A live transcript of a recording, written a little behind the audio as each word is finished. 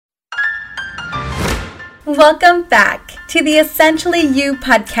Welcome back to the Essentially You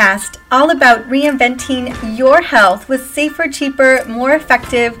podcast, all about reinventing your health with safer, cheaper, more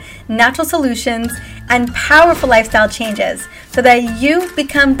effective natural solutions and powerful lifestyle changes so that you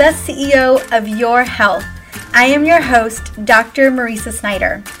become the CEO of your health. I am your host, Dr. Marisa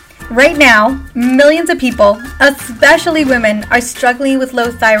Snyder. Right now, millions of people, especially women, are struggling with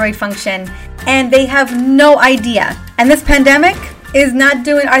low thyroid function and they have no idea. And this pandemic is not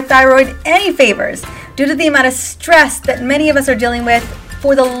doing our thyroid any favors due to the amount of stress that many of us are dealing with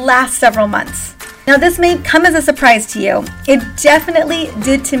for the last several months. Now, this may come as a surprise to you. It definitely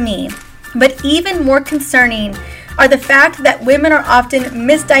did to me. But even more concerning are the fact that women are often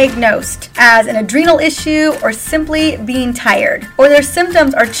misdiagnosed as an adrenal issue or simply being tired, or their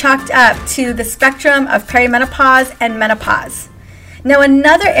symptoms are chalked up to the spectrum of perimenopause and menopause. Now,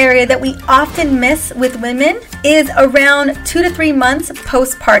 another area that we often miss with women is around 2 to 3 months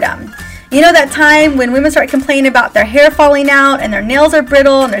postpartum. You know, that time when women start complaining about their hair falling out and their nails are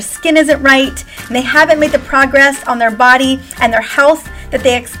brittle and their skin isn't right and they haven't made the progress on their body and their health that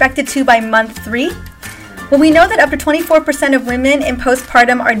they expected to by month 3? Well, we know that up to 24% of women in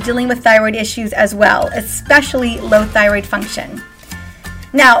postpartum are dealing with thyroid issues as well, especially low thyroid function.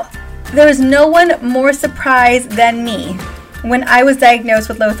 Now, there is no one more surprised than me when I was diagnosed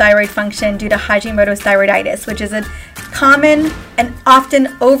with low thyroid function due to Hashimoto's thyroiditis, which is a common and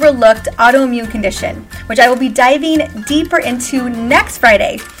often overlooked autoimmune condition, which I will be diving deeper into next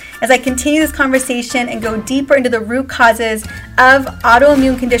Friday as I continue this conversation and go deeper into the root causes of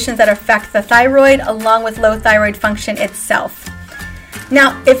autoimmune conditions that affect the thyroid along with low thyroid function itself.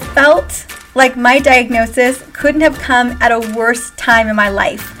 Now, it felt like my diagnosis couldn't have come at a worse time in my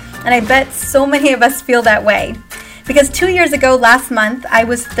life, and I bet so many of us feel that way. Because 2 years ago, last month, I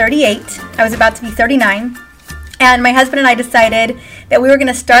was 38. I was about to be 39. And my husband and I decided that we were going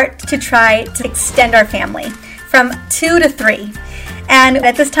to start to try to extend our family from 2 to 3. And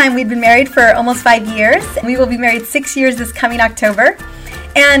at this time, we'd been married for almost 5 years. We will be married 6 years this coming October.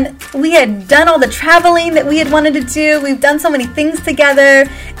 And we had done all the traveling that we had wanted to do. We've done so many things together.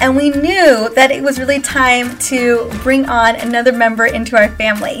 And we knew that it was really time to bring on another member into our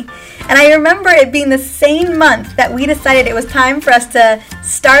family. And I remember it being the same month that we decided it was time for us to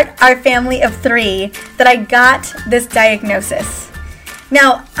start our family of 3 that I got this diagnosis.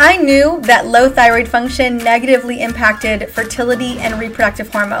 Now, I knew that low thyroid function negatively impacted fertility and reproductive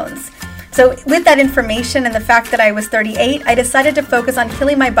hormones. So with that information and the fact that I was 38, I decided to focus on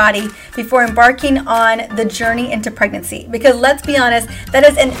healing my body before embarking on the journey into pregnancy. Because let's be honest, that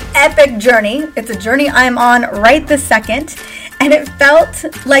is an epic journey. It's a journey I'm on right this second. And it felt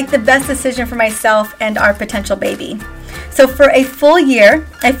like the best decision for myself and our potential baby. So for a full year,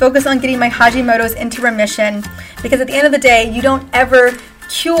 I focused on getting my Hashimoto's into remission because at the end of the day, you don't ever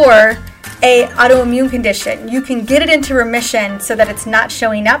cure a autoimmune condition. You can get it into remission so that it's not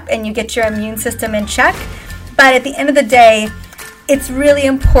showing up and you get your immune system in check. But at the end of the day, it's really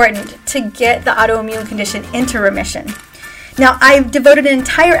important to get the autoimmune condition into remission. Now, I've devoted an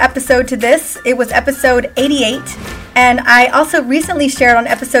entire episode to this. It was episode 88. And I also recently shared on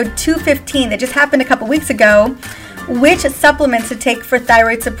episode 215 that just happened a couple weeks ago, which supplements to take for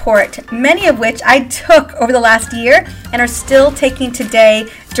thyroid support, many of which I took over the last year and are still taking today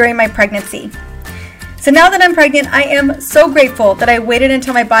during my pregnancy. So now that I'm pregnant, I am so grateful that I waited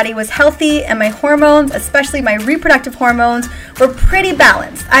until my body was healthy and my hormones, especially my reproductive hormones, were pretty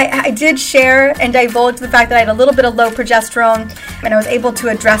balanced. I did share and divulge the fact that I had a little bit of low progesterone, and I was able to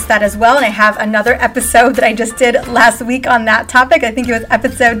address that as well. And I have another episode that I just did last week on that topic. I think it was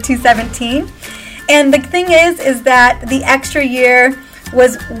episode 217. And the thing is that the extra year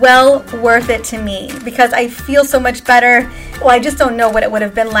was well worth it to me because I feel so much better. Well, I just don't know what it would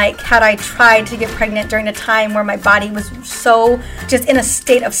have been like had I tried to get pregnant during a time where my body was so just in a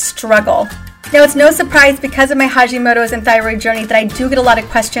state of struggle. Now, it's no surprise because of my Hashimoto's and thyroid journey that I do get a lot of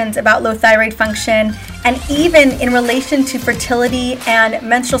questions about low thyroid function and even in relation to fertility and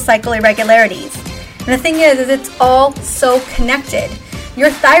menstrual cycle irregularities. And the thing is it's all so connected. Your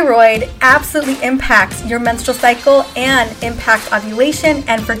thyroid absolutely impacts your menstrual cycle and impacts ovulation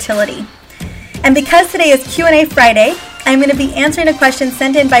and fertility. And because today is Q&A Friday, I'm going to be answering a question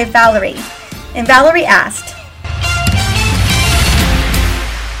sent in by Valerie. And Valerie asked,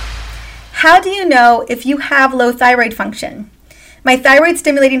 how do you know if you have low thyroid function? My thyroid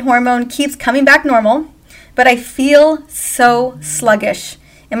stimulating hormone keeps coming back normal, but I feel so sluggish.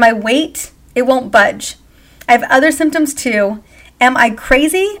 And my weight, it won't budge. I have other symptoms too. Am I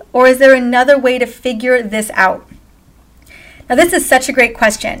crazy, or is there another way to figure this out? Now, this is such a great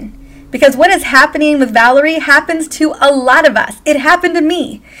question Because what is happening with Valerie happens to a lot of us. It happened to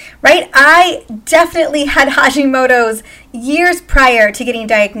me, happens to a lot of us. It happened to me, right? I definitely had Hashimoto's years prior to getting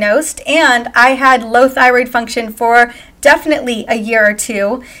diagnosed, and I had low thyroid function for definitely a year or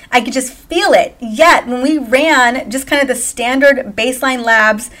two. I could just feel it. Yet when we ran just kind of the standard baseline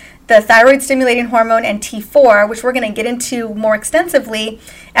labs, the thyroid stimulating hormone and T4, which we're going to get into more extensively,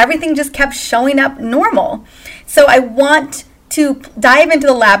 everything just kept showing up normal. So I want to dive into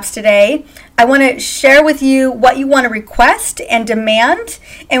the labs today. I want to share with you what you want to request and demand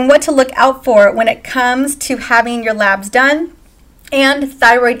and what to look out for when it comes to having your labs done and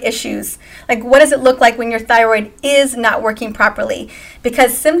thyroid issues. Like, what does it look like when your thyroid is not working properly?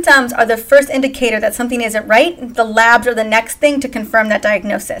 Because symptoms are the first indicator that something isn't right. The labs are the next thing to confirm that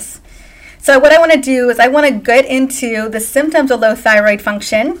diagnosis. So what I want to do is I want to get into the symptoms of low thyroid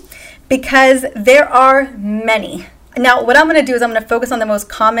function because there are many. Now, what I'm going to do is I'm going to focus on the most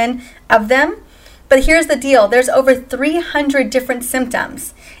common of them. But here's the deal. There's over 300 different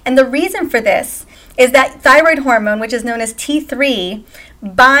symptoms. And the reason for this is that thyroid hormone, which is known as T3,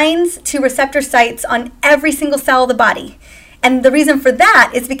 binds to receptor sites on every single cell of the body. And the reason for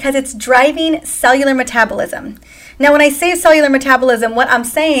that is because it's driving cellular metabolism. Now, when I say cellular metabolism, what I'm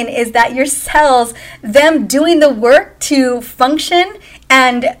saying is that your cells, them doing the work to function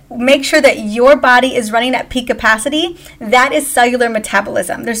and make sure that your body is running at peak capacity, that is cellular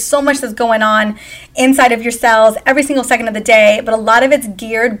metabolism. There's so much that's going on inside of your cells every single second of the day, but a lot of it's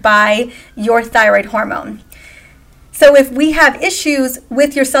geared by your thyroid hormone. So if we have issues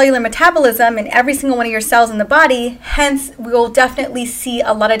with your cellular metabolism in every single one of your cells in the body, hence we will definitely see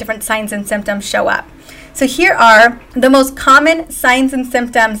a lot of different signs and symptoms show up. So here are the most common signs and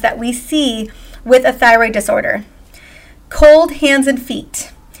symptoms that we see with a thyroid disorder. Cold hands and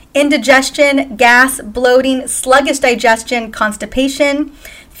feet, indigestion, gas, bloating, sluggish digestion, constipation,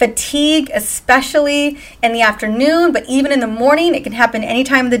 fatigue, especially in the afternoon, but even in the morning. It can happen any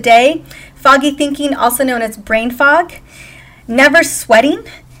time of the day. Foggy thinking, also known as brain fog. Never sweating,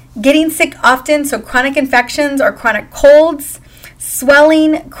 getting sick often, so chronic infections or chronic colds.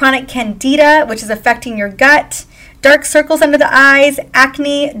 Swelling, chronic candida, which is affecting your gut. Dark circles under the eyes,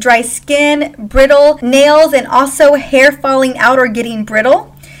 acne, dry skin, brittle nails, and also hair falling out or getting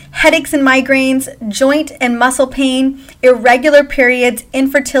brittle. Headaches and migraines, joint and muscle pain, irregular periods,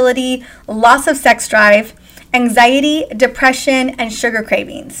 infertility, loss of sex drive, anxiety, depression, and sugar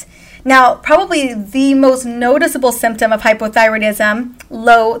cravings. Now, probably the most noticeable symptom of hypothyroidism,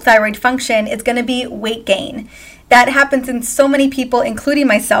 low thyroid function, is going to be weight gain. That happens in so many people, including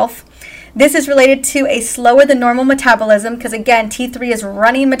myself. This is related to a slower than normal metabolism because, again, T3 is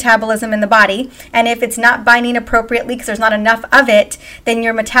running metabolism in the body. And if it's not binding appropriately because there's not enough of it, then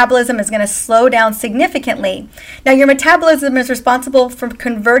your metabolism is going to slow down significantly. Now, your metabolism is responsible for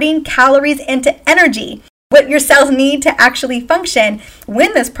converting calories into energy, what your cells need to actually function.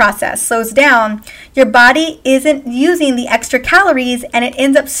 When this process slows down, your body isn't using the extra calories and it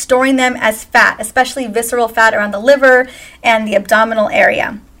ends up storing them as fat, especially visceral fat around the liver and the abdominal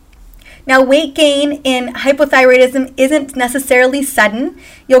area. Now, weight gain in hypothyroidism isn't necessarily sudden.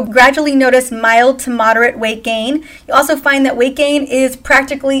 You'll gradually notice mild to moderate weight gain. You'll also find that weight gain is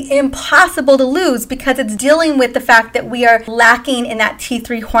practically impossible to lose because it's dealing with the fact that we are lacking in that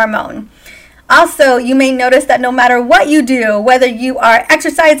T3 hormone. Also, you may notice that no matter what you do, whether you are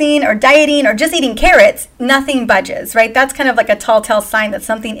exercising or dieting or just eating carrots, nothing budges, right? That's kind of like a telltale sign that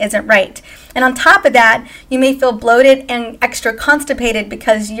something isn't right. And on top of that, you may feel bloated and extra constipated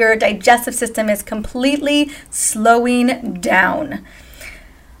because your digestive system is completely slowing down.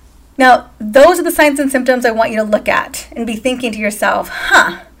 Now, those are the signs and symptoms I want you to look at and be thinking to yourself,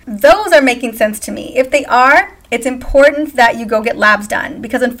 those are making sense to me. If they are, it's important that you go get labs done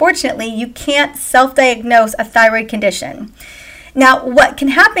because unfortunately you can't self-diagnose a thyroid condition. Now, what can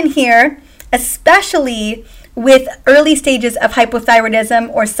happen here, especially with early stages of hypothyroidism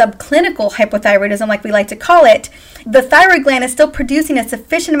or subclinical hypothyroidism like we like to call it, the thyroid gland is still producing a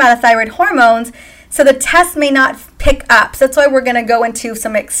sufficient amount of thyroid hormones, so the test may not pick up. So that's why we're going to go into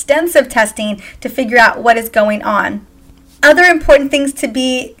some extensive testing to figure out what is going on. Other important things to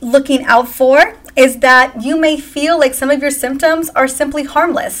be looking out for is that you may feel like some of your symptoms are simply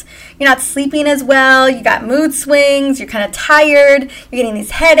harmless. You're not sleeping as well, you got mood swings, you're kind of tired, you're getting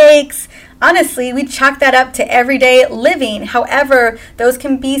these headaches. Honestly, we chalk that up to everyday living. However, those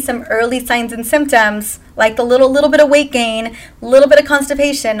can be some early signs and symptoms, like the little bit of weight gain, a little bit of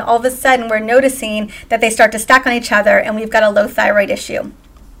constipation. All of a sudden, we're noticing that they start to stack on each other and we've got a low thyroid issue.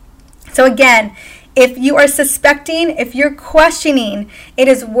 So again, if you are suspecting, if you're questioning, it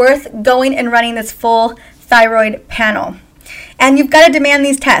is worth going and running this full thyroid panel. And you've got to demand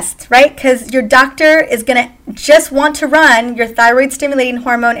these tests, right? Because your doctor is going to just want to run your thyroid stimulating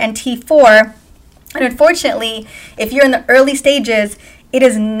hormone and T4. And unfortunately, if you're in the early stages, it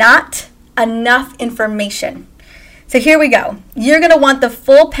is not enough information. So here we go. You're going to want the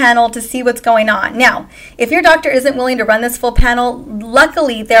full panel to see what's going on. Now, if your doctor isn't willing to run this full panel,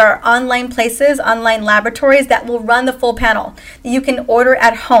 luckily there are online places, online laboratories that will run the full panel that you can order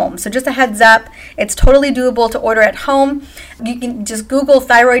at home. So just a heads up, it's totally doable to order at home. You can just Google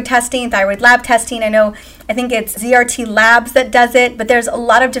thyroid testing, thyroid lab testing. I think it's ZRT Labs that does it, but there's a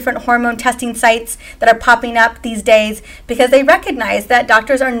lot of different hormone testing sites that are popping up these days because they recognize that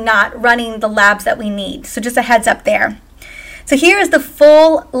doctors are not running the labs that we need. So just a heads up there. So here is the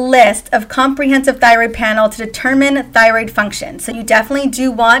full list of comprehensive thyroid panel to determine thyroid function. So you definitely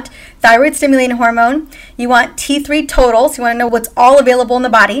do want thyroid stimulating hormone. You want T3 total, so you want to know what's all available in the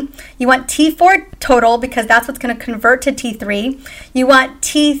body. You want T4 total because that's what's going to convert to T3. You want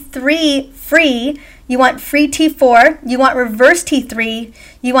T3 free. You want free T4. You want reverse T3.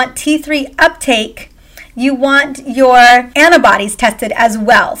 You want T3 uptake. You want your antibodies tested as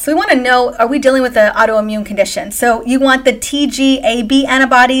well. So we want to know, are we dealing with an autoimmune condition? So you want the TGAB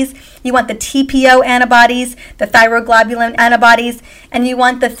antibodies, you want the TPO antibodies, the thyroglobulin antibodies, and you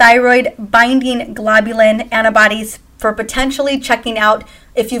want the thyroid binding globulin antibodies for potentially checking out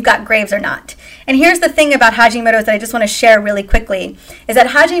if you've got Graves or not. And here's the thing about Hashimoto's that I just want to share really quickly, is that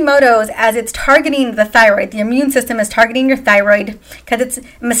Hashimoto's, as it's targeting the thyroid, the immune system is targeting your thyroid because it's a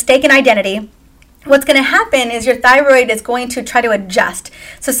mistaken identity. What's going to happen is your thyroid is going to try to adjust.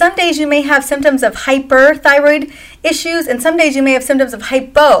 So some days you may have symptoms of hyperthyroid issues, and some days you may have symptoms of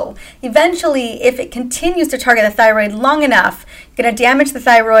hypo. Eventually, if it continues to target the thyroid long enough, you're going to damage the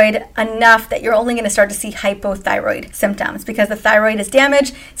thyroid enough that you're only going to start to see hypothyroid symptoms because the thyroid is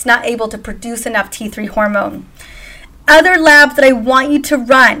damaged. It's not able to produce enough T3 hormone. Other labs that I want you to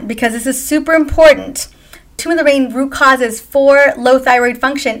run, because this is super important. Two of the main root causes for low thyroid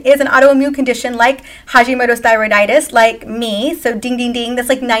function is an autoimmune condition like Hashimoto's thyroiditis, like me. So ding, ding, ding, that's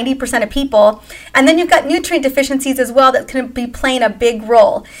like 90% of people. And then you've got nutrient deficiencies as well that can be playing a big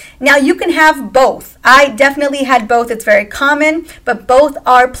role. Now you can have both. I definitely had both. It's very common, but both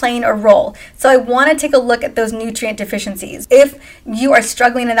are playing a role. So I want to take a look at those nutrient deficiencies if you are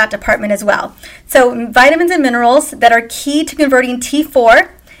struggling in that department as well. So vitamins and minerals that are key to converting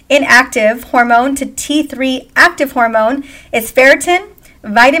T4 inactive hormone to T3 active hormone is ferritin,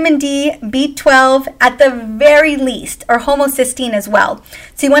 vitamin D, B12 at the very least, or homocysteine as well.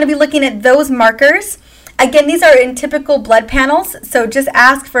 So you want to be looking at those markers. Again, these are in typical blood panels, so just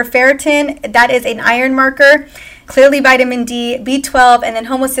ask for ferritin. That is an iron marker. Clearly vitamin D, B12, and then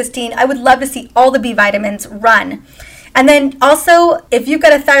homocysteine. I would love to see all the B vitamins run. And then also, if you've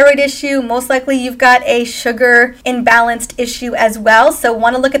got a thyroid issue, most likely you've got a sugar imbalanced issue as well. So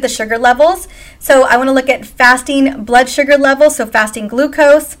want to look at the sugar levels. So I want to look at fasting blood sugar levels, so fasting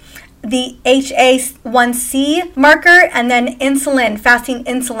glucose, the HA1C marker, and then insulin, fasting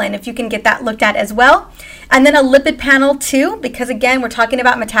insulin, if you can get that looked at as well. And then a lipid panel too, because again, we're talking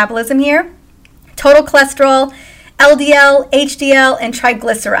about metabolism here. Total cholesterol, LDL, HDL, and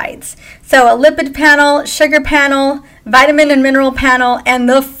triglycerides. So a lipid panel, sugar panel, vitamin and mineral panel, and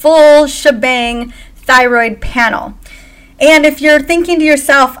the full shebang thyroid panel. And if you're thinking to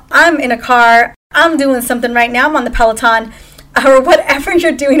yourself, I'm in a car, I'm doing something right now, I'm on the Peloton, or whatever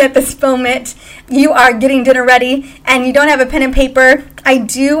you're doing at this moment, you are getting dinner ready and you don't have a pen and paper, I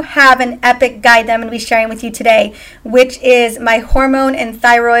do have an epic guide that I'm going to be sharing with you today, which is my hormone and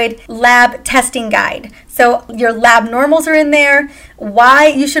thyroid lab testing guide. So your lab normals are in there, why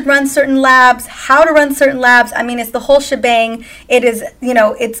you should run certain labs, how to run certain labs. I mean, it's the whole shebang. It is,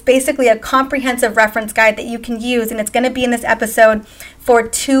 it's basically a comprehensive reference guide that you can use, and it's going to be in this episode for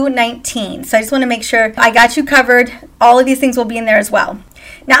 $219. So I just want to make sure I got you covered. All of these things will be in there as well.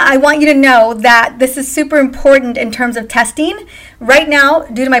 Now, I want you to know that this is super important in terms of testing. Right now,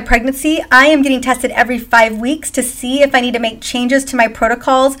 due to my pregnancy, I am getting tested every 5 weeks to see if I need to make changes to my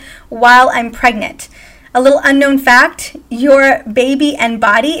protocols while I'm pregnant. A little unknown fact, your baby and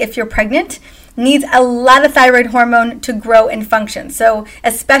body, if you're pregnant, needs a lot of thyroid hormone to grow and function. So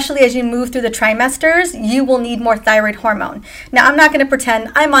especially as you move through the trimesters, you will need more thyroid hormone. Now, I'm not going to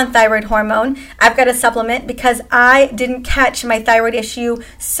pretend I'm on thyroid hormone. I've got a supplement because I didn't catch my thyroid issue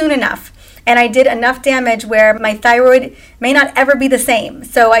soon enough. And I did enough damage where my thyroid may not ever be the same.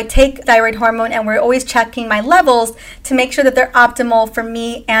 So I take thyroid hormone and we're always checking my levels to make sure that they're optimal for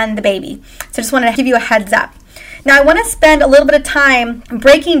me and the baby. So I just wanted to give you a heads up. Now, I want to spend a little bit of time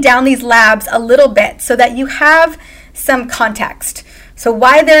breaking down these labs a little bit so that you have some context. So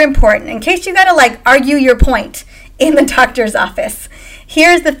why they're important, in case you got to argue your point. in the doctor's office.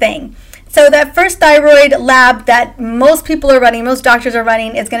 Here's the thing. So that first thyroid lab that most people are running, most doctors are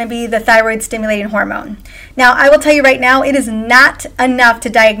running, is going to be the thyroid stimulating hormone. Now, I will tell you right now, it is not enough to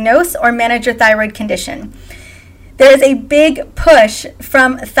diagnose or manage your thyroid condition. There is a big push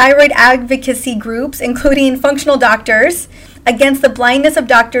from thyroid advocacy groups, including functional doctors, against the blindness of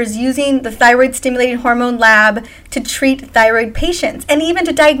doctors using the thyroid stimulating hormone lab to treat thyroid patients and even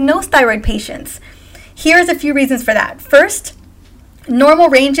to diagnose thyroid patients. Here's a few reasons for that. First, normal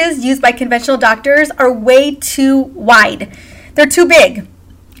ranges used by conventional doctors are way too wide. They're too big,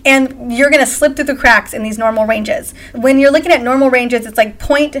 and you're going to slip through the cracks in these normal ranges. When you're looking at normal ranges, it's like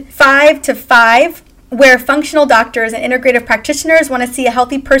 0.5 to 5, where functional doctors and integrative practitioners want to see a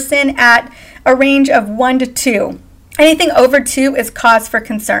healthy person at a range of 1 to 2. Anything over 2 is cause for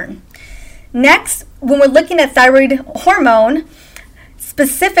concern. Next, when we're looking at thyroid hormone,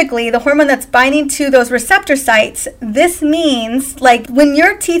 specifically the hormone that's binding to those receptor sites, this means like when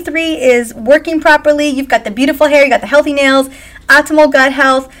your T3 is working properly, you've got the beautiful hair, you got the healthy nails, optimal gut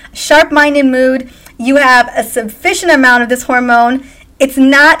health, sharp mind and mood, you have a sufficient amount of this hormone. It's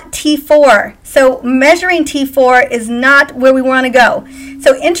not T4. So measuring T4 is not where we want to go.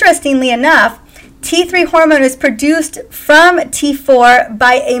 So interestingly enough, T3 hormone is produced from T4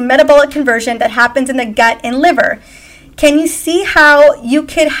 by a metabolic conversion that happens in the gut and liver. Can you see how you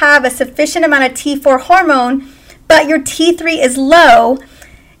could have a sufficient amount of T4 hormone, but your T3 is low?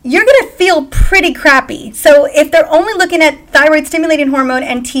 You're going to feel pretty crappy. So if they're only looking at thyroid stimulating hormone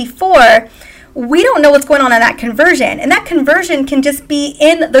and T4, we don't know what's going on in that conversion. And that conversion can just be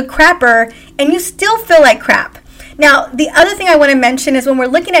in the crapper and you still feel like crap. Now, the other thing I want to mention is when we're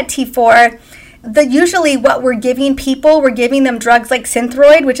looking at T4, usually what we're giving people, we're giving them drugs like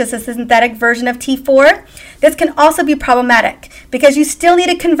Thyroid, which is a synthetic version of T4. This can also be problematic because you still need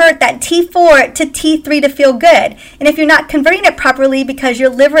to convert that T4 to T3 to feel good. And if you're not converting it properly because your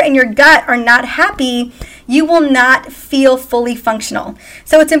liver and your gut are not happy, you will not feel fully functional.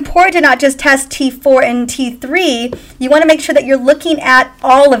 So it's important to not just test T4 and T3. You want to make sure that you're looking at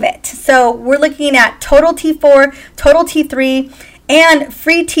all of it. So we're looking at total T4, total T3, and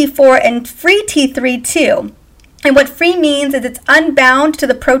free T4 and free T3 too. And what free means is it's unbound to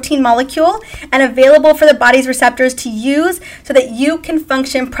the protein molecule and available for the body's receptors to use so that you can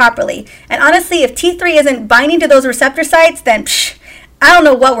function properly. And honestly, if T3 isn't binding to those receptor sites, then I don't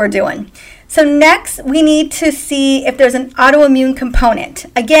know what we're doing. So next, we need to see if there's an autoimmune component.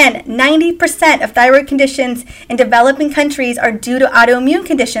 Again, 90% of thyroid conditions in developing countries are due to autoimmune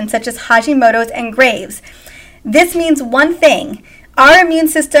conditions such as Hashimoto's and Graves'. This means one thing. Our immune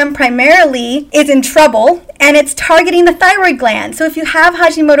system primarily is in trouble and it's targeting the thyroid gland. So if you have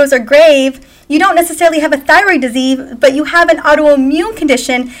Hashimoto's or Graves', you don't necessarily have a thyroid disease, but you have an autoimmune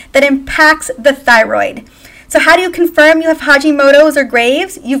condition that impacts the thyroid. So how do you confirm you have Hashimoto's or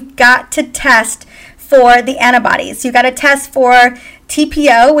Graves'? You've got to test for the antibodies. You've got to test for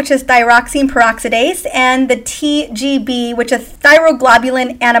TPO, which is thyroxine peroxidase, and the TGB, which is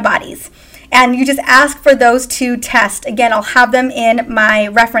thyroglobulin antibodies. And you just ask for those two tests. Again, I'll have them in my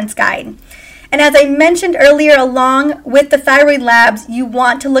reference guide. And as I mentioned earlier, along with the thyroid labs, you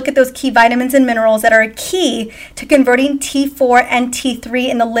want to look at those key vitamins and minerals that are key to converting T4 and T3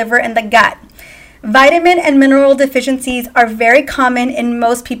 in the liver and the gut. Vitamin and mineral deficiencies are very common in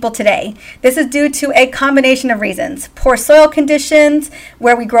most people today. This is due to a combination of reasons. Poor soil conditions,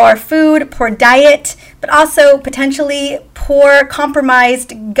 where we grow our food, poor diet, but also potentially poor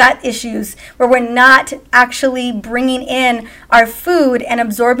compromised gut issues, where we're not actually bringing in our food and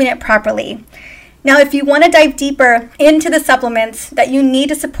absorbing it properly. Now, if you want to dive deeper into the supplements that you need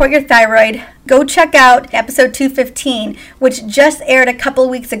to support your thyroid, go check out episode 215, which just aired a couple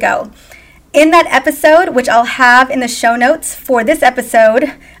weeks ago. In that episode, which I'll have in the show notes for this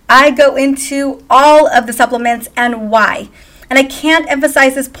episode, I go into all of the supplements and why. And I can't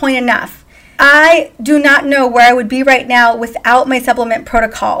emphasize this point enough. I do not know where I would be right now without my supplement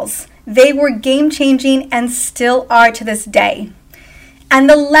protocols. They were game-changing and still are to this day. And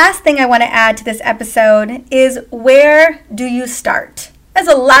the last thing I want to add to this episode is, where do you start? There's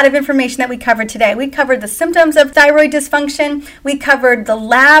a lot of information that we covered today. We covered the symptoms of thyroid dysfunction. We covered the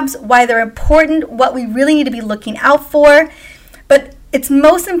labs, why they're important, what we really need to be looking out for. But it's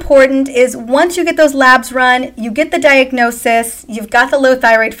most important is once you get those labs run, you get the diagnosis, you've got the low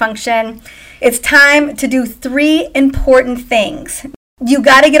thyroid function, it's time to do 3 important things. You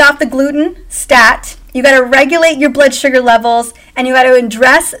got to get off the gluten, stat. You got to regulate your blood sugar levels, and you got to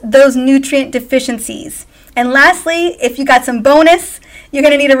address those nutrient deficiencies. And lastly, if you got some bonus, you're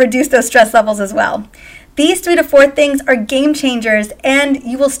going to need to reduce those stress levels as well. These 3 to 4 things are game changers, and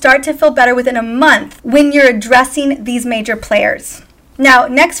you will start to feel better within a month when you're addressing these major players. Now,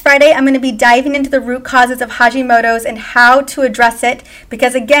 next Friday, I'm going to be diving into the root causes of Hashimoto's and how to address it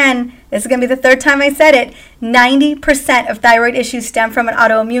because, again, this is going to be the 3rd time I said it, 90% of thyroid issues stem from an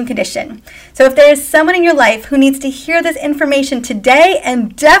autoimmune condition. So if there is someone in your life who needs to hear this information today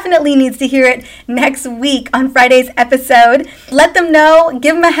and definitely needs to hear it next week on Friday's episode, let them know,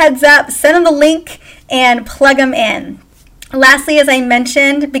 give them a heads up, send them the link, and plug them in. Lastly, as I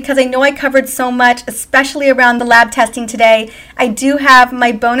mentioned, because I know I covered so much, especially around the lab testing today, I do have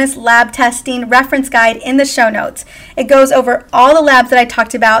my bonus lab testing reference guide in the show notes. It goes over all the labs that I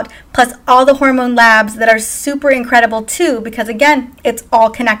talked about, plus all the hormone labs that are super incredible too, because again, it's all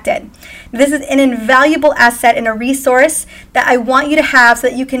connected. This is an invaluable asset and a resource that I want you to have so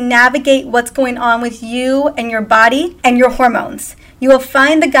that you can navigate what's going on with you and your body and your hormones. You will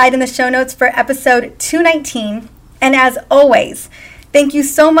find the guide in the show notes for episode 219. And as always, thank you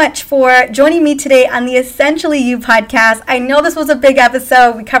so much for joining me today on the Essentially You podcast. I know this was a big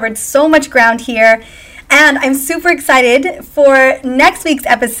episode. We covered so much ground here. And I'm super excited for next week's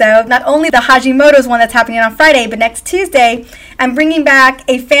episode, not only the Hashimoto's one that's happening on Friday, but next Tuesday, I'm bringing back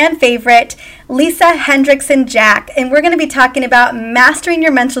a fan favorite, Lisa Hendrickson-Jack, and we're going to be talking about mastering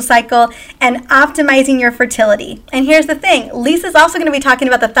your menstrual cycle and optimizing your fertility. And here's the thing, Lisa's also going to be talking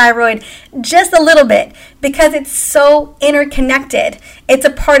about the thyroid just a little bit because it's so interconnected. It's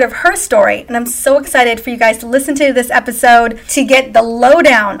a part of her story, and I'm so excited for you guys to listen to this episode to get the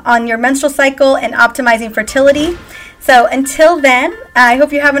lowdown on your menstrual cycle and optimizing fertility. So until then, I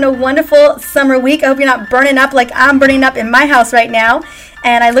hope you're having a wonderful summer week. I hope you're not burning up like I'm burning up in my house right now.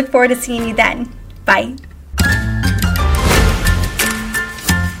 And I look forward to seeing you then. Bye.